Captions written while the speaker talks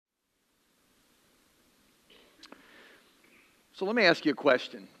So let me ask you a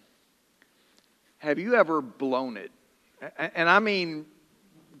question. Have you ever blown it? And I mean,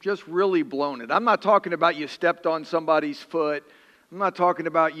 just really blown it. I'm not talking about you stepped on somebody's foot. I'm not talking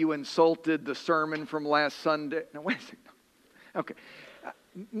about you insulted the sermon from last Sunday. No, wait a second. Okay.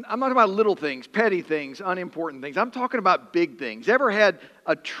 I'm not talking about little things, petty things, unimportant things. I'm talking about big things. Ever had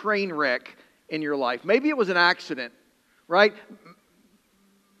a train wreck in your life? Maybe it was an accident, right?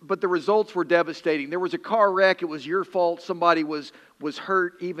 But the results were devastating. There was a car wreck. It was your fault. Somebody was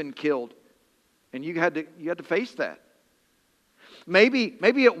hurt, even killed. And you had to face that. Maybe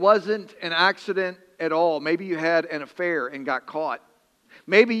it wasn't an accident at all. Maybe you had an affair and got caught.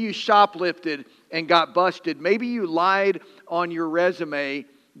 Maybe you shoplifted and got busted. Maybe you lied on your resume.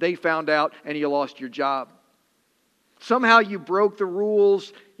 They found out and you lost your job. Somehow you broke the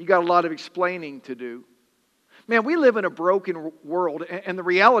rules. You got a lot of explaining to do. Man, we live in a broken world, and the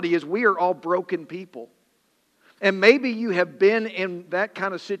reality is we are all broken people. And maybe you have been in that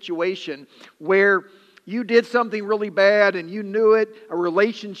kind of situation where you did something really bad and you knew it. A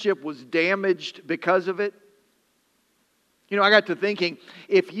relationship was damaged because of it. You know, I got to thinking,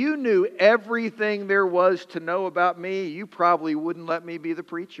 if you knew everything there was to know about me, you probably wouldn't let me be the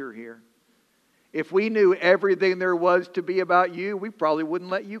preacher here. If we knew everything there was to be about you, we probably wouldn't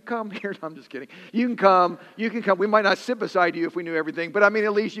let you come here. No, I'm just kidding. You can come. We might not sit beside you if we knew everything, but I mean,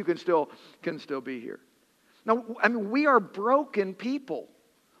 at least you can still be here. Now, I mean, we are broken people.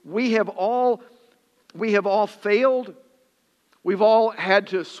 We have all failed. We've all had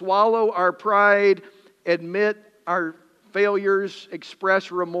to swallow our pride, admit our failures, express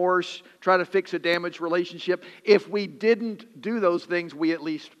remorse, try to fix a damaged relationship. If we didn't do those things, we at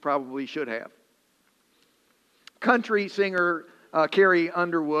least probably should have. Country singer Carrie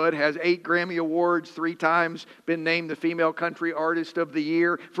Underwood has 8 Grammy Awards, 3 times been named the Female Country Artist of the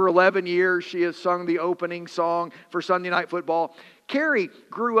Year. For 11 years, she has sung the opening song for Sunday Night Football. Carrie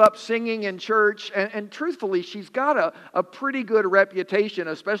grew up singing in church, and truthfully, she's got a pretty good reputation,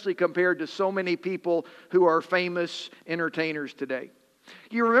 especially compared to so many people who are famous entertainers today.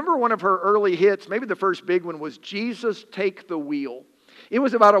 You remember one of her early hits, maybe the first big one, was Jesus Take the Wheel. It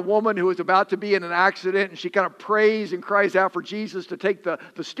was about a woman who was about to be in an accident, and she kind of prays and cries out for Jesus to take the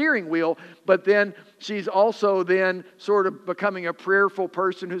steering wheel, but then she's also then sort of becoming a prayerful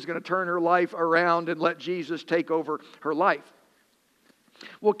person who's going to turn her life around and let Jesus take over her life.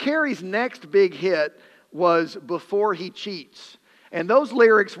 Well, Carrie's next big hit was Before He Cheats. And those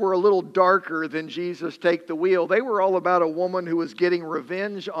lyrics were a little darker than Jesus Take the Wheel. They were all about a woman who was getting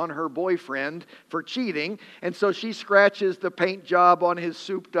revenge on her boyfriend for cheating. And so she scratches the paint job on his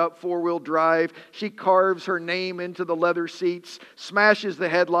souped-up 4-wheel drive. She carves her name into the leather seats, smashes the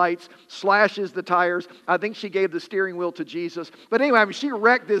headlights, slashes the tires. I think she gave the steering wheel to Jesus. But anyway, I mean, she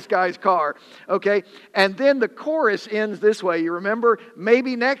wrecked this guy's car. Okay? And then the chorus ends this way. You remember?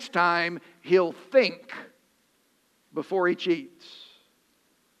 Maybe next time he'll think before he cheats.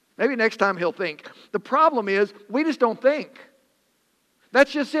 Maybe next time he'll think. The problem is, we just don't think.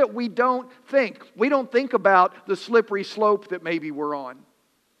 That's just it. We don't think. We don't think about the slippery slope that maybe we're on.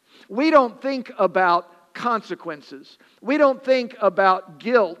 We don't think about consequences. We don't think about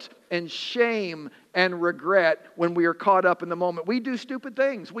guilt and shame and regret when we are caught up in the moment. We do stupid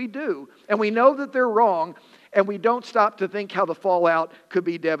things. We do. And we know that they're wrong, and we don't stop to think how the fallout could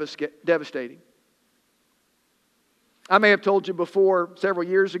be devastating. I may have told you before, several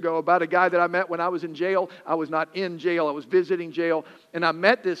years ago, about a guy that I met when I was in jail. I was not in jail. I was visiting jail. And I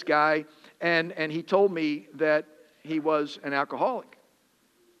met this guy, and he told me that he was an alcoholic.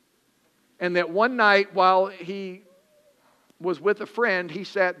 And that one night while he was with a friend, he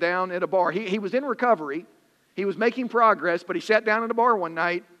sat down at a bar. He was in recovery. He was making progress, but he sat down at a bar one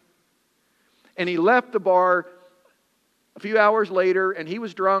night. And he left the bar a few hours later, and he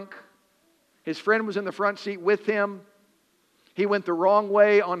was drunk. His friend was in the front seat with him. He went the wrong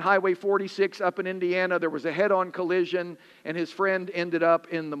way on Highway 46 up in Indiana. There was a head-on collision, and his friend ended up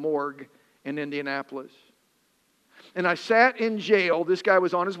in the morgue in Indianapolis. And I sat in jail. This guy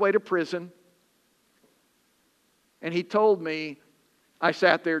was on his way to prison. And he told me, I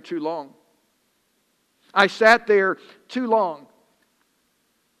sat there too long. I sat there too long.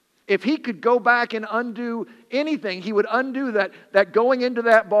 If he could go back and undo anything, he would undo that going into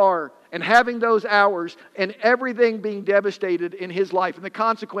that bar and having those hours and everything being devastated in his life and the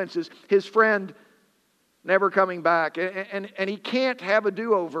consequences, his friend never coming back. And he can't have a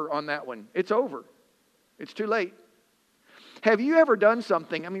do-over on that one. It's over. It's too late. Have you ever done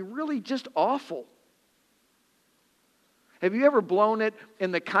something, really just awful? Have you ever blown it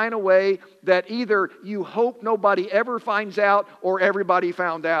in the kind of way that either you hope nobody ever finds out or everybody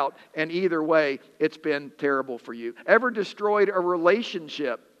found out, and either way, it's been terrible for you? Ever destroyed a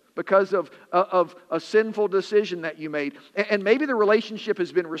relationship because of a sinful decision that you made? And maybe the relationship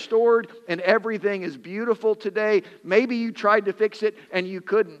has been restored and everything is beautiful today. Maybe you tried to fix it and you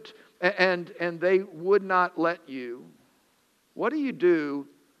couldn't, and they would not let you. What do you do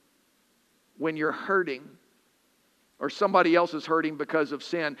when you're hurting or somebody else is hurting because of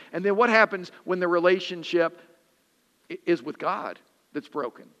sin? And then what happens when the relationship is with God that's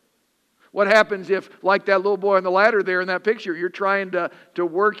broken? What happens if, like that little boy on the ladder there in that picture, you're trying to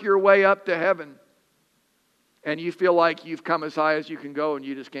work your way up to heaven and you feel like you've come as high as you can go and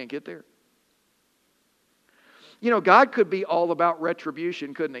you just can't get there? You know, God could be all about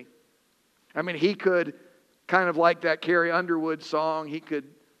retribution, couldn't He? I mean, He could, kind of like that Carrie Underwood song, He could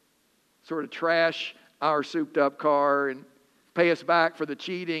sort of trash our souped up car and pay us back for the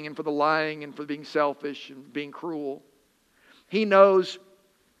cheating and for the lying and for being selfish and being cruel. He knows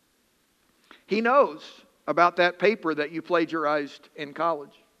about that paper that you plagiarized in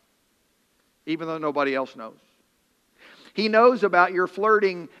college, even though nobody else knows. He knows about your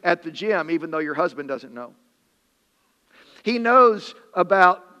flirting at the gym, even though your husband doesn't know. He knows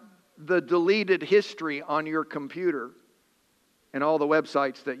about the deleted history on your computer and all the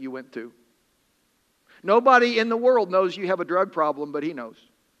websites that you went to. Nobody in the world knows you have a drug problem, but He knows.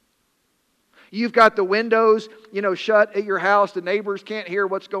 You've got the windows, shut at your house. The neighbors can't hear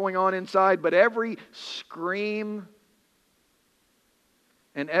what's going on inside, but every scream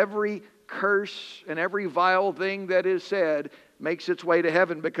and every curse and every vile thing that is said makes its way to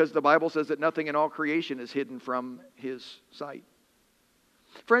heaven, because the Bible says that nothing in all creation is hidden from His sight.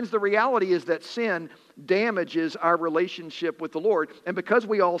 Friends, the reality is that sin damages our relationship with the Lord. And because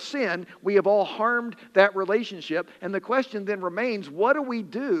we all sin, we have all harmed that relationship. And the question then remains, what do we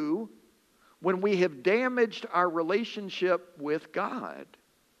do when we have damaged our relationship with God?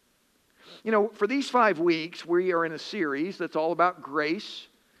 For these 5 weeks, we are in a series that's all about grace.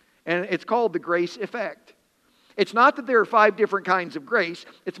 And it's called The Grace Effect. It's not that there are 5 different kinds of grace.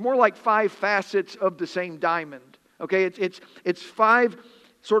 It's more like 5 facets of the same diamond. Okay, it's 5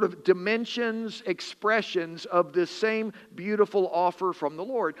 sort of dimensions, expressions of this same beautiful offer from the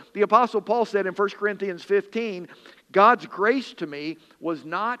Lord. The Apostle Paul said in 1 Corinthians 15, God's grace to me was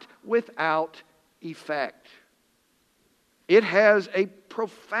not without effect. It has a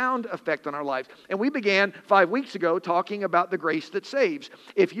profound effect on our lives. And we began 5 weeks ago talking about the grace that saves.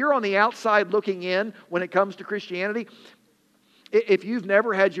 If you're on the outside looking in when it comes to Christianity, if you've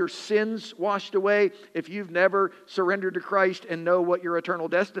never had your sins washed away, if you've never surrendered to Christ and know what your eternal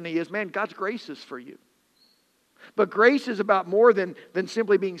destiny is, man, God's grace is for you. But grace is about more than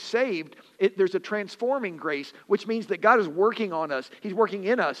simply being saved. There's a transforming grace, which means that God is working on us. He's working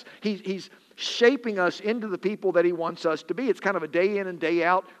in us. He's shaping us into the people that He wants us to be. It's kind of a day in and day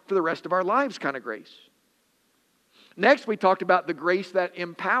out for the rest of our lives kind of grace. Next, we talked about the grace that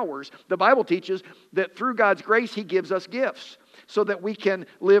empowers. The Bible teaches that through God's grace, He gives us gifts so that we can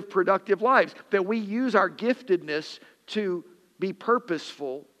live productive lives, that we use our giftedness to be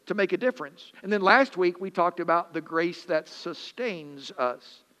purposeful, to make a difference. And then last week, we talked about the grace that sustains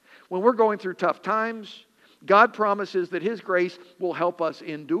us. When we're going through tough times, God promises that His grace will help us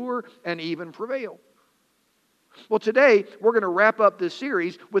endure and even prevail. Well, today, we're going to wrap up this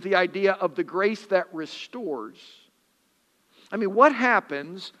series with the idea of the grace that restores. I mean, what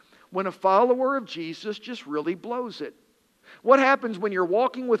happens when a follower of Jesus just really blows it? What happens when you're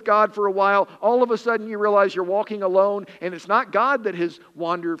walking with God for a while, all of a sudden you realize you're walking alone and it's not God that has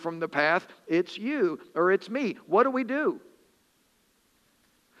wandered from the path, it's you or it's me. What do?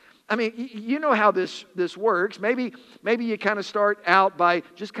 I mean, you know how this works. Maybe you kind of start out by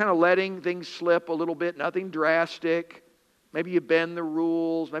just kind of letting things slip a little bit, nothing drastic. Maybe you bend the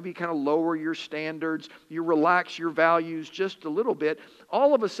rules. Maybe you kind of lower your standards. You relax your values just a little bit.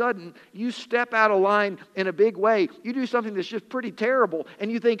 All of a sudden, you step out of line in a big way. You do something that's just pretty terrible.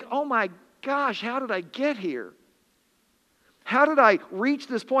 And you think, oh my gosh, how did I get here? How did I reach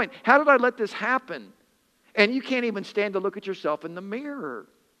this point? How did I let this happen? And you can't even stand to look at yourself in the mirror.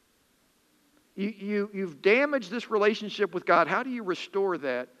 You've damaged this relationship with God. How do you restore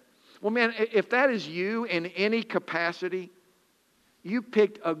that? Well, man, if that is you in any capacity, you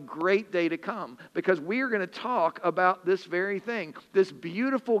picked a great day to come, because we are going to talk about this very thing, this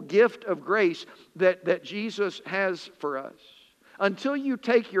beautiful gift of grace that Jesus has for us. Until you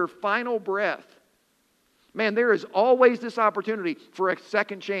take your final breath, man, there is always this opportunity for a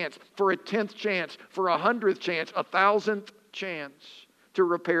second chance, for a 10th chance, for 100th chance, 1,000th chance to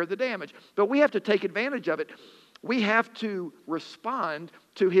repair the damage. But we have to take advantage of it. We have to respond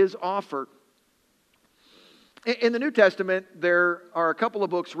to his offer. In the New Testament, there are a couple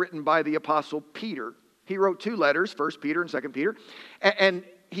of books written by the Apostle Peter. He wrote 2 letters, 1 Peter and 2 Peter. And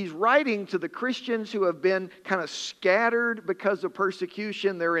he's writing to the Christians who have been kind of scattered because of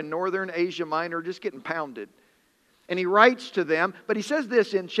persecution. They're in northern Asia Minor, just getting pounded. And he writes to them, but he says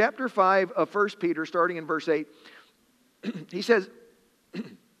this in chapter 5 of 1 Peter, starting in verse 8. He says,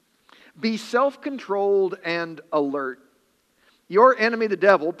 "Be self-controlled and alert. Your enemy, the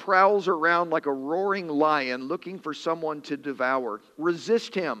devil, prowls around like a roaring lion looking for someone to devour.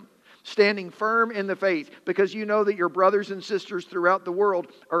 Resist him, standing firm in the faith, because you know that your brothers and sisters throughout the world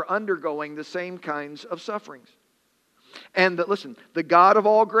are undergoing the same kinds of sufferings. And that, listen, the God of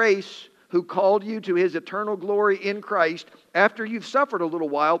all grace, who called you to his eternal glory in Christ, after you've suffered a little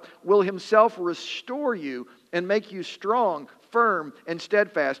while, will himself restore you and make you strong, firm, and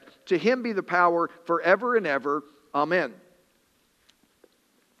steadfast. To him be the power forever and ever. Amen."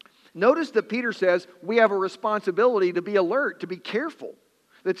 Notice that Peter says we have a responsibility to be alert, to be careful.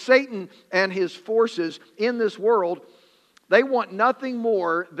 That Satan and his forces in this world, they want nothing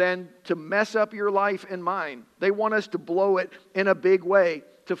more than to mess up your life and mine. They want us to blow it in a big way,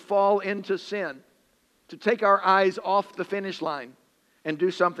 to fall into sin, to take our eyes off the finish line and do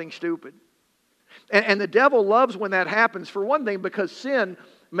something stupid. And the devil loves when that happens, for one thing, because sin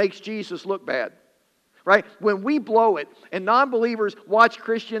makes Jesus look bad. Right? When we blow it, and non-believers watch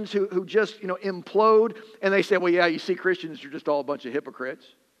Christians who just, implode, and they say, well, yeah, you see, Christians are just all a bunch of hypocrites.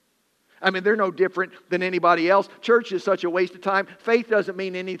 I mean, they're no different than anybody else. Church is such a waste of time. Faith doesn't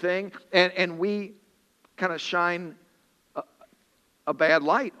mean anything, and we kind of shine a bad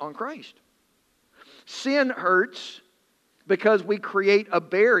light on Christ. Sin hurts because we create a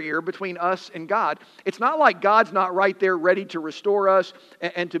barrier between us and God. It's not like God's not right there ready to restore us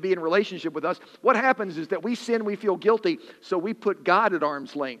and to be in relationship with us. What happens is that we sin, we feel guilty, so we put God at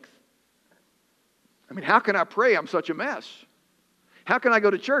arm's length. I mean, how can I pray? I'm such a mess. How can I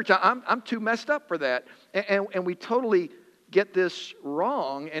go to church? I'm too messed up for that. And we totally get this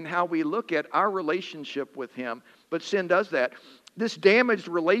wrong in how we look at our relationship with Him. But sin does that. This damaged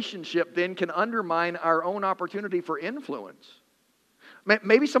relationship then can undermine our own opportunity for influence.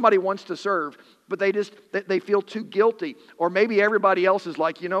 Maybe somebody wants to serve, but they feel too guilty. Or maybe everybody else is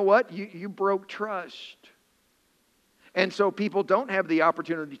like, you know what? You broke trust. And so people don't have the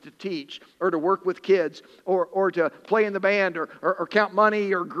opportunity to teach or to work with kids or to play in the band or count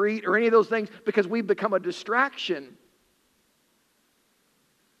money or greet or any of those things because we've become a distraction.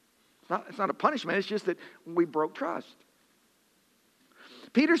 It's not a punishment. It's just that we broke trust.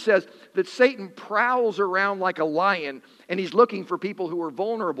 Peter says that Satan prowls around like a lion, and he's looking for people who are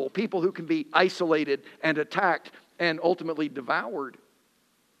vulnerable, people who can be isolated and attacked and ultimately devoured.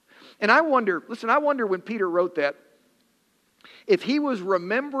 And I wonder when Peter wrote that, if he was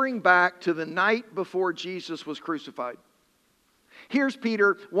remembering back to the night before Jesus was crucified. Here's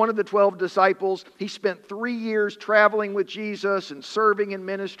Peter, one of the 12 disciples. He spent 3 years traveling with Jesus and serving in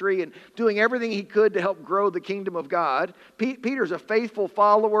ministry and doing everything he could to help grow the kingdom of God. Peter's a faithful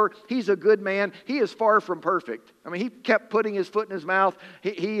follower. He's a good man. He is far from perfect. I mean, he kept putting his foot in his mouth.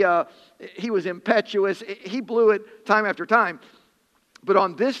 He was impetuous. He blew it time after time. But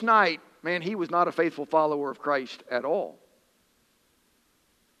on this night, man, he was not a faithful follower of Christ at all.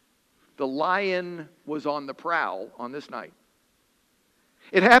 The lion was on the prowl on this night.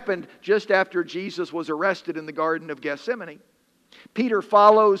 It happened just after Jesus was arrested in the Garden of Gethsemane. Peter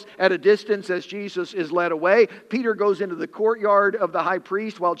follows at a distance as Jesus is led away. Peter goes into the courtyard of the high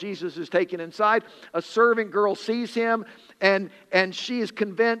priest while Jesus is taken inside. A servant girl sees him, and she is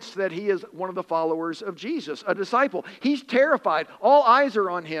convinced that he is one of the followers of Jesus, a disciple. He's terrified. All eyes are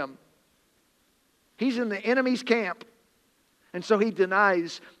on him. He's in the enemy's camp. And so he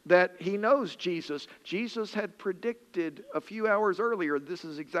denies that he knows Jesus. Jesus had predicted a few hours earlier this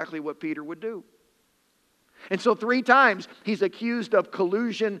is exactly what Peter would do. And so 3 times he's accused of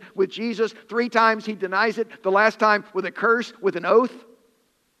collusion with Jesus. 3 times he denies it. The last time with a curse, with an oath.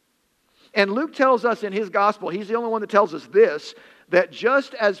 And Luke tells us in his gospel, he's the only one that tells us this, that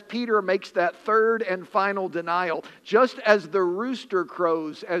just as Peter makes that 3rd and final denial, just as the rooster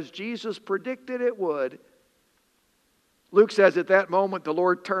crows, as Jesus predicted it would, Luke says at that moment the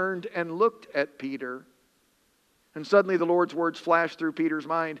Lord turned and looked at Peter. And suddenly the Lord's words flashed through Peter's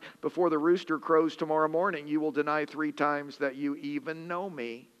mind. Before the rooster crows tomorrow morning, you will deny 3 times that you even know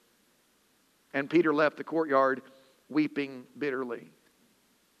me. And Peter left the courtyard weeping bitterly.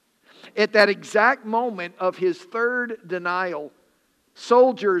 At that exact moment of his 3rd denial,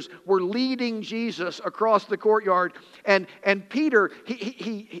 soldiers were leading Jesus across the courtyard. And Peter,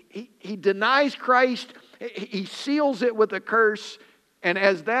 he denies Christ. He seals it with a curse, and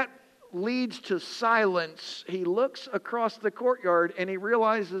as that leads to silence, he looks across the courtyard and he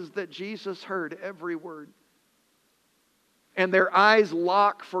realizes that Jesus heard every word. And their eyes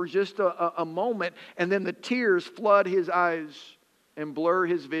lock for just a moment, and then the tears flood his eyes and blur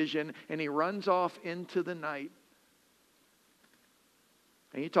his vision, and he runs off into the night.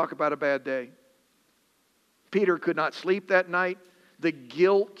 And you talk about a bad day. Peter could not sleep that night. The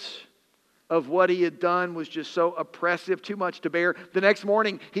guilt of what he had done was just so oppressive, too much to bear. The next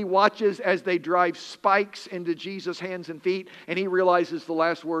morning, he watches as they drive spikes into Jesus' hands and feet, and he realizes the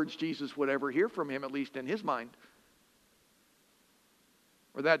last words Jesus would ever hear from him, at least in his mind,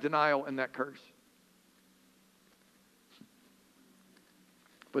 or that denial and that curse.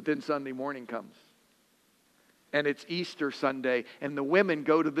 But then Sunday morning comes, and it's Easter Sunday, and the women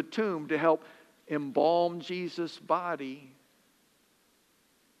go to the tomb to help embalm Jesus' body.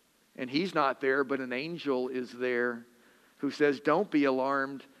 And he's not there, but an angel is there who says, "Don't be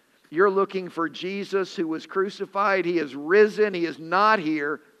alarmed. You're looking for Jesus who was crucified. He is risen. He is not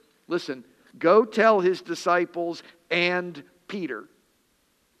here. Listen, go tell his disciples and Peter.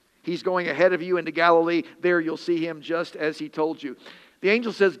 He's going ahead of you into Galilee. There you'll see him just as he told you." The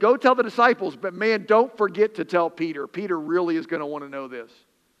angel says, go tell the disciples, but man, don't forget to tell Peter. Peter really is going to want to know this.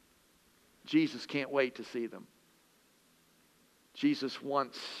 Jesus can't wait to see them. Jesus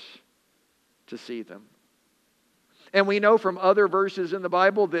wants to see them. And we know from other verses in the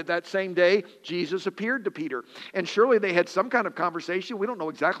Bible that that same day, Jesus appeared to Peter. And surely they had some kind of conversation. We don't know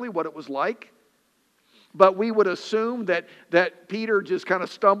exactly what it was like. But we would assume that Peter just kind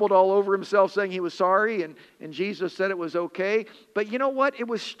of stumbled all over himself saying he was sorry, and Jesus said it was okay. But you know what? It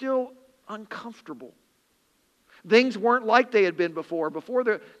was still uncomfortable. Things weren't like they had been before. Before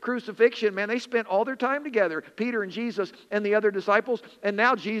the crucifixion, man, they spent all their time together, Peter and Jesus and the other disciples. And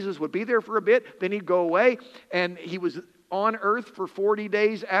now Jesus would be there for a bit, then he'd go away. And he was on earth for 40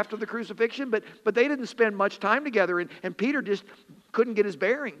 days after the crucifixion. But they didn't spend much time together, and Peter just couldn't get his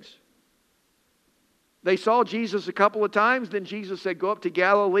bearings. They saw Jesus a couple of times. Then Jesus said, go up to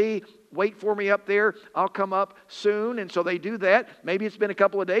Galilee. Wait for me up there. I'll come up soon. And so they do that. Maybe it's been a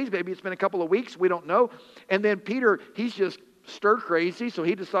couple of days. Maybe it's been a couple of weeks. We don't know. And then Peter, he's just stir crazy. So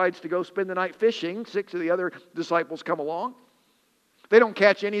he decides to go spend the night fishing. 6 of the other disciples come along. They don't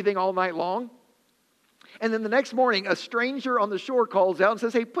catch anything all night long. And then the next morning, a stranger on the shore calls out and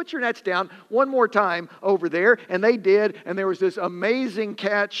says, hey, put your nets down one more time over there. And they did. And there was this amazing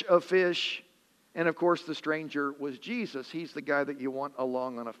catch of fish. And of course, the stranger was Jesus. He's the guy that you want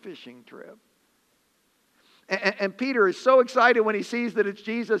along on a fishing trip. And Peter is so excited when he sees that it's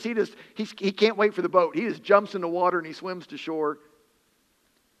Jesus. He can't wait for the boat. He just jumps in the water and he swims to shore.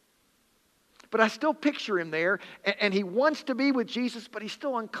 But I still picture him there. And he wants to be with Jesus, but he's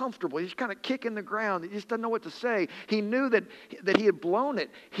still uncomfortable. He's kind of kicking the ground. He just doesn't know what to say. He knew that he had blown it.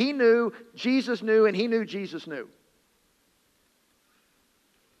 He knew, Jesus knew, and he knew Jesus knew.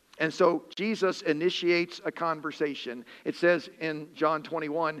 And so Jesus initiates a conversation. It says in John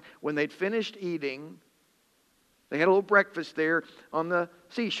 21, when they'd finished eating, they had a little breakfast there on the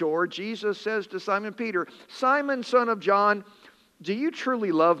seashore. Jesus says to Simon Peter, Simon, son of John, do you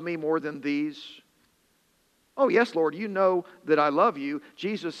truly love me more than these? Oh, yes, Lord, you know that I love you.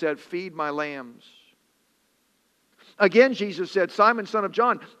 Jesus said, feed my lambs. Again, Jesus said, Simon, son of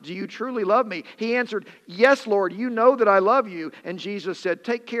John, do you truly love me? He answered, yes, Lord, you know that I love you. And Jesus said,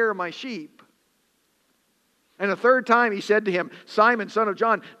 take care of my sheep. And a third time he said to him, Simon, son of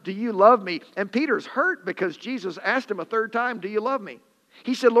John, do you love me? And Peter's hurt because Jesus asked him a third time, do you love me?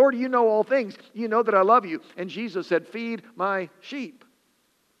 He said, Lord, you know all things. You know that I love you. And Jesus said, feed my sheep.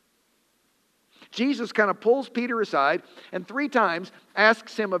 Jesus kind of pulls Peter aside and 3 times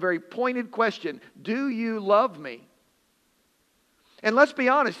asks him a very pointed question. Do you love me? And let's be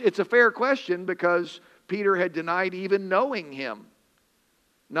honest, it's a fair question because Peter had denied even knowing him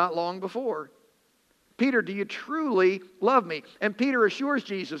not long before. Peter, do you truly love me? And Peter assures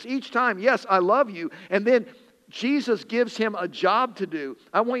Jesus each time, yes, I love you. And then Jesus gives him a job to do.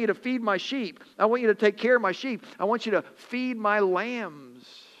 I want you to feed my sheep. I want you to take care of my sheep. I want you to feed my lambs.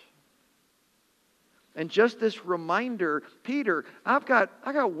 And just this reminder, Peter, I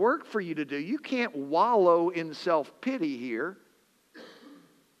got work for you to do. You can't wallow in self-pity here.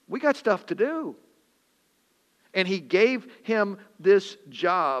 We got stuff to do. And he gave him this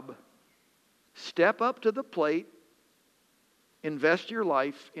job. Step up to the plate. Invest your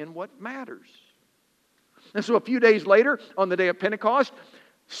life in what matters. And so a few days later, on the day of Pentecost,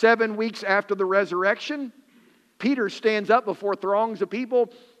 7 weeks after the resurrection, Peter stands up before throngs of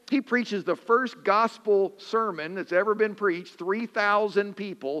people. He preaches the first gospel sermon that's ever been preached. 3,000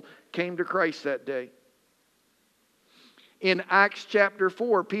 people came to Christ that day. In Acts chapter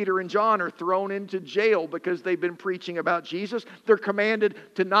 4, Peter and John are thrown into jail because they've been preaching about Jesus. They're commanded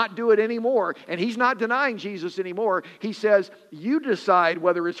to not do it anymore. And he's not denying Jesus anymore. He says, you decide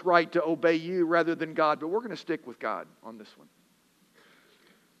whether it's right to obey you rather than God. But we're going to stick with God on this one.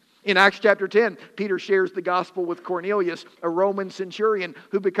 In Acts chapter 10, Peter shares the gospel with Cornelius, a Roman centurion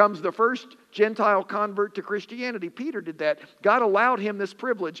who becomes the first Gentile convert to Christianity. Peter did that. God allowed him this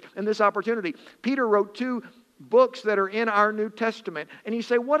privilege and this opportunity. Peter wrote 2 books that are in our New Testament. And you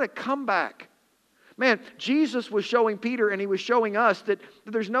say, what a comeback. Man, Jesus was showing Peter and he was showing us that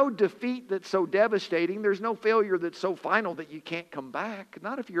there's no defeat that's so devastating. There's no failure that's so final that you can't come back.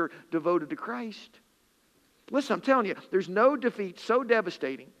 Not if you're devoted to Christ. Listen, I'm telling you, there's no defeat so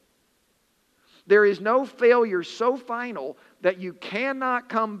devastating. There is no failure so final that you cannot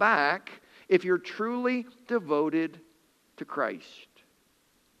come back if you're truly devoted to Christ.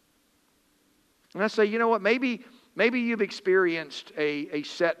 And I say, you know what, maybe you've experienced a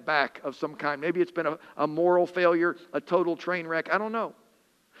setback of some kind. Maybe it's been a moral failure, a total train wreck. I don't know.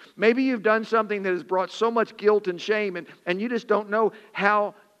 Maybe you've done something that has brought so much guilt and shame and you just don't know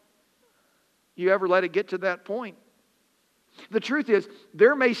how you ever let it get to that point. The truth is,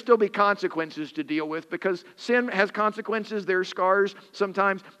 there may still be consequences to deal with because sin has consequences. There are scars,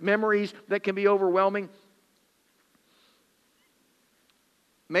 sometimes memories that can be overwhelming.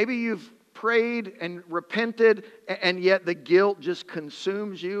 Maybe you've prayed and repented, and yet the guilt just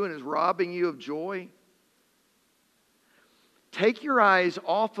consumes you and is robbing you of joy. Take your eyes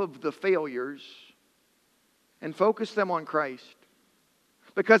off of the failures and focus them on Christ.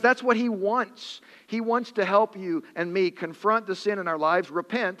 Because that's what He wants. He wants to help you and me confront the sin in our lives,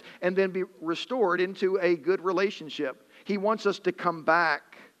 repent, and then be restored into a good relationship. He wants us to come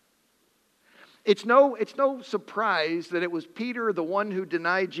back. It's no surprise that it was Peter, the one who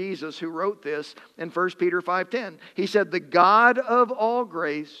denied Jesus, who wrote this in 1 Peter 5:10. He said, "The God of all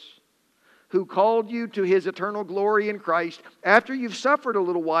grace, who called you to His eternal glory in Christ, after you've suffered a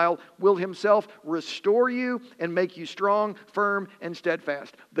little while, will Himself restore you and make you strong, firm, and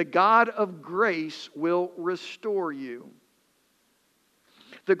steadfast." The God of grace will restore you.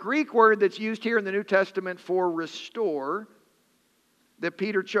 The Greek word that's used here in the New Testament for restore, that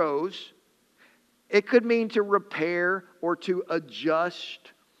Peter chose, it could mean to repair or to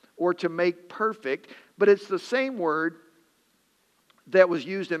adjust or to make perfect, but it's the same word that was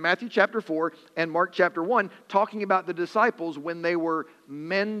used in Matthew chapter 4 and Mark chapter 1, talking about the disciples when they were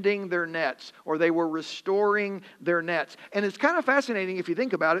mending their nets or they were restoring their nets. And it's kind of fascinating if you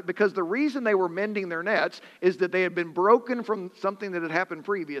think about it, because the reason they were mending their nets is that they had been broken from something that had happened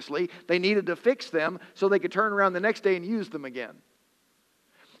previously. They needed to fix them so they could turn around the next day and use them again.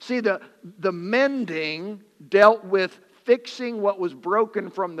 See, the mending dealt with fixing what was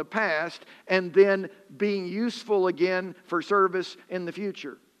broken from the past and then being useful again for service in the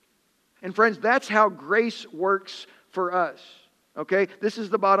future. And friends, that's how grace works for us. Okay? This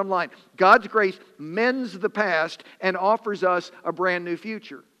is the bottom line. God's grace mends the past and offers us a brand new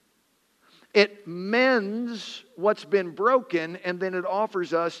future. It mends what's been broken, and then it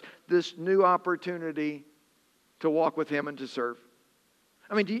offers us this new opportunity to walk with Him and to serve.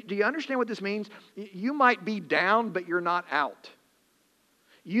 I mean, do you understand what this means? You might be down, but you're not out.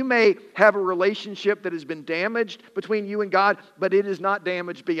 You may have a relationship that has been damaged between you and God, but it is not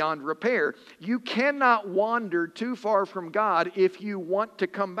damaged beyond repair. You cannot wander too far from God if you want to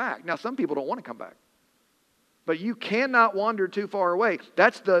come back. Now, some people don't want to come back, but you cannot wander too far away.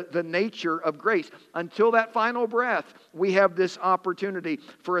 That's the nature of grace. Until that final breath, we have this opportunity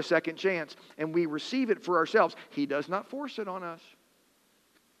for a second chance, and we receive it for ourselves. He does not force it on us.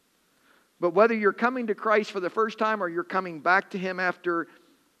 But whether you're coming to Christ for the first time or you're coming back to Him after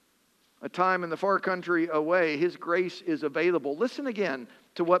a time in the far country away, His grace is available. Listen again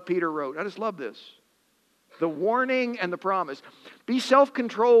to what Peter wrote. I just love this. The warning and the promise. Be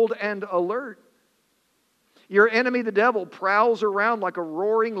self-controlled and alert. Your enemy, the devil, prowls around like a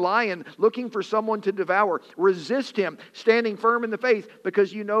roaring lion looking for someone to devour. Resist him, standing firm in the faith,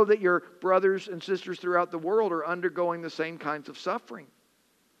 because you know that your brothers and sisters throughout the world are undergoing the same kinds of suffering.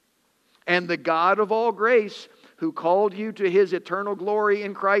 And the God of all grace, who called you to His eternal glory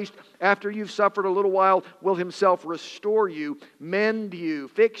in Christ, after you've suffered a little while, will Himself restore you, mend you,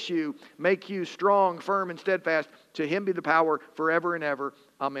 fix you, make you strong, firm, and steadfast. To Him be the power forever and ever.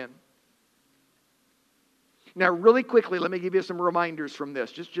 Amen. Now, really quickly, let me give you some reminders from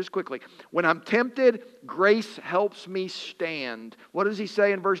this. Just quickly. When I'm tempted, grace helps me stand. What does he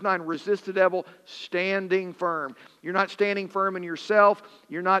say in verse 9? Resist the devil, standing firm. You're not standing firm in yourself.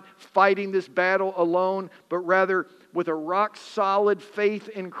 You're not fighting this battle alone, but rather with a rock-solid faith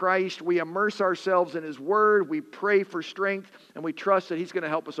in Christ, we immerse ourselves in His Word, we pray for strength, and we trust that He's going to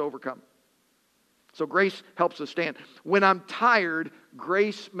help us overcome. So grace helps us stand. When I'm tired,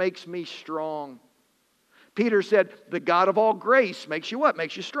 grace makes me strong. Peter said, the God of all grace makes you what?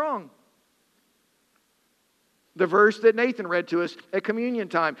 Makes you strong. The verse that Nathan read to us at communion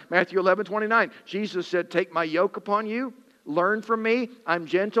time, Matthew 11:29, Jesus said, take my yoke upon you, learn from me, I'm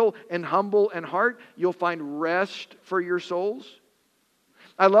gentle and humble in heart, you'll find rest for your souls.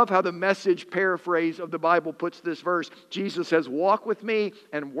 I love how the Message paraphrase of the Bible puts this verse. Jesus says, walk with me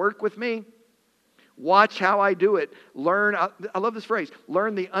and work with me. Watch how I do it. Learn, I love this phrase,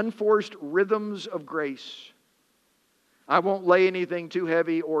 learn the unforced rhythms of grace. I won't lay anything too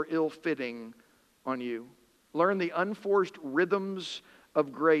heavy or ill-fitting on you. Learn the unforced rhythms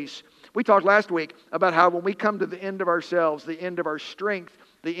of grace. We talked last week about how when we come to the end of ourselves, the end of our strength,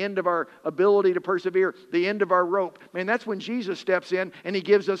 the end of our ability to persevere, the end of our rope, man, that's when Jesus steps in and He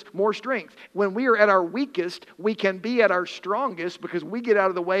gives us more strength. When we are at our weakest, we can be at our strongest because we get out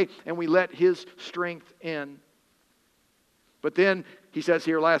of the way and we let His strength in. But then He says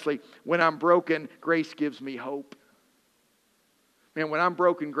here lastly, when I'm broken, grace gives me hope. Man, when I'm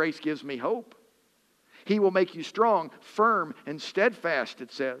broken, grace gives me hope. He will make you strong, firm, and steadfast,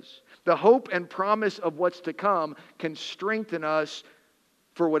 it says. The hope and promise of what's to come can strengthen us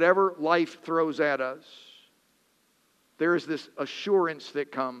for whatever life throws at us. There is this assurance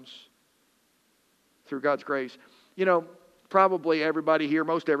that comes through God's grace. You know, probably everybody here,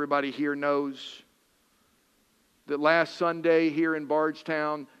 most everybody here knows that last Sunday here in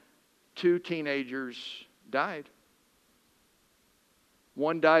Bardstown, 2 teenagers died.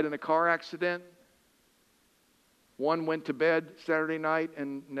 One died in a car accident. One went to bed Saturday night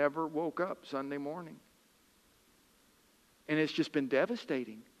and never woke up Sunday morning. And it's just been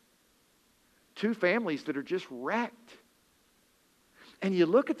devastating. 2 families that are just wrecked. And you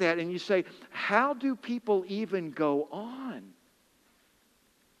look at that and you say, how do people even go on?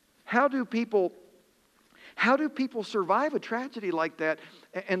 How do people survive a tragedy like that?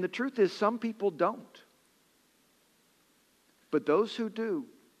 And the truth is, some people don't. But those who do,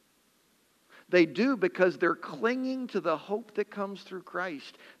 they do because they're clinging to the hope that comes through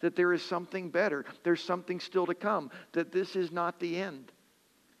Christ, that there is something better, there's something still to come, that this is not the end.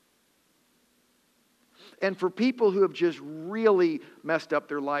 And for people who have just really messed up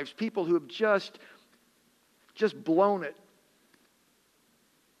their lives, people who have just blown it,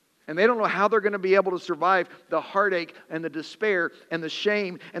 and they don't know how they're going to be able to survive the heartache and the despair and the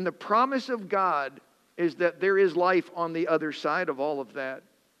shame, and the promise of God is that there is life on the other side of all of that.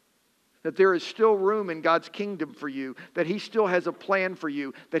 That there is still room in God's kingdom for you. That He still has a plan for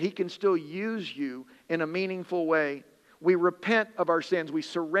you. That He can still use you in a meaningful way. We repent of our sins. We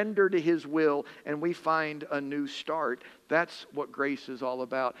surrender to His will. And we find a new start. That's what grace is all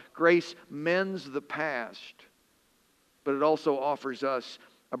about. Grace mends the past. But it also offers us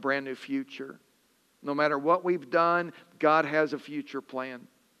a brand new future. No matter what we've done, God has a future plan.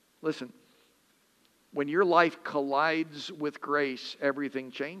 Listen. When your life collides with grace,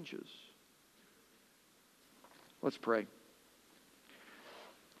 everything changes. Let's pray.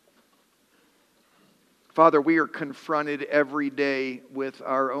 Father, we are confronted every day with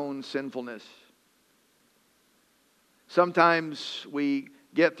our own sinfulness. Sometimes we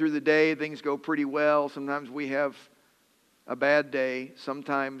get through the day, things go pretty well. Sometimes we have a bad day.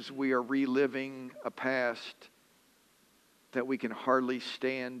 Sometimes we are reliving a past that we can hardly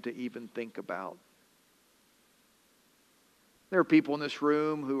stand to even think about. There are people in this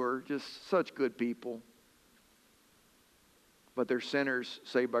room who are just such good people, but they're sinners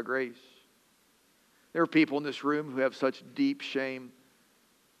saved by grace. There are people in this room who have such deep shame,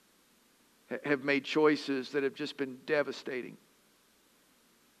 have made choices that have just been devastating,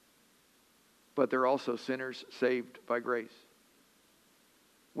 but they're also sinners saved by grace.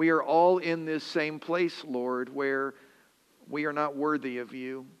 We are all in this same place, Lord, where we are not worthy of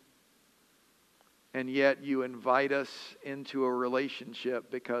you. And yet you invite us into a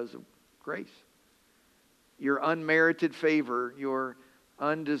relationship because of grace. Your unmerited favor, your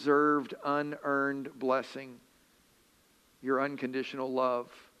undeserved, unearned blessing, your unconditional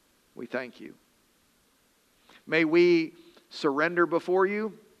love. We thank you. May we surrender before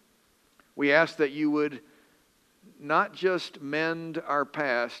you. We ask that you would not just mend our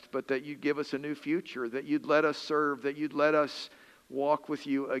past, but that you'd give us a new future, that you'd let us serve, that you'd let us walk with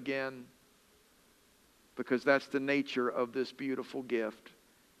you again. because that's the nature of this beautiful gift.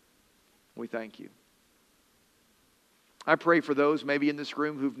 We thank you. I pray for those maybe in this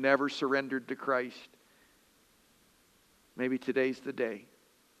room who've never surrendered to Christ. Maybe today's the day.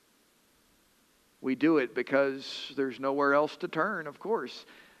 We do it because there's nowhere else to turn, of course.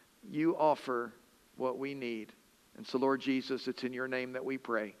 You offer what we need. And so, Lord Jesus, it's in your name that we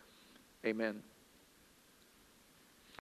pray. Amen.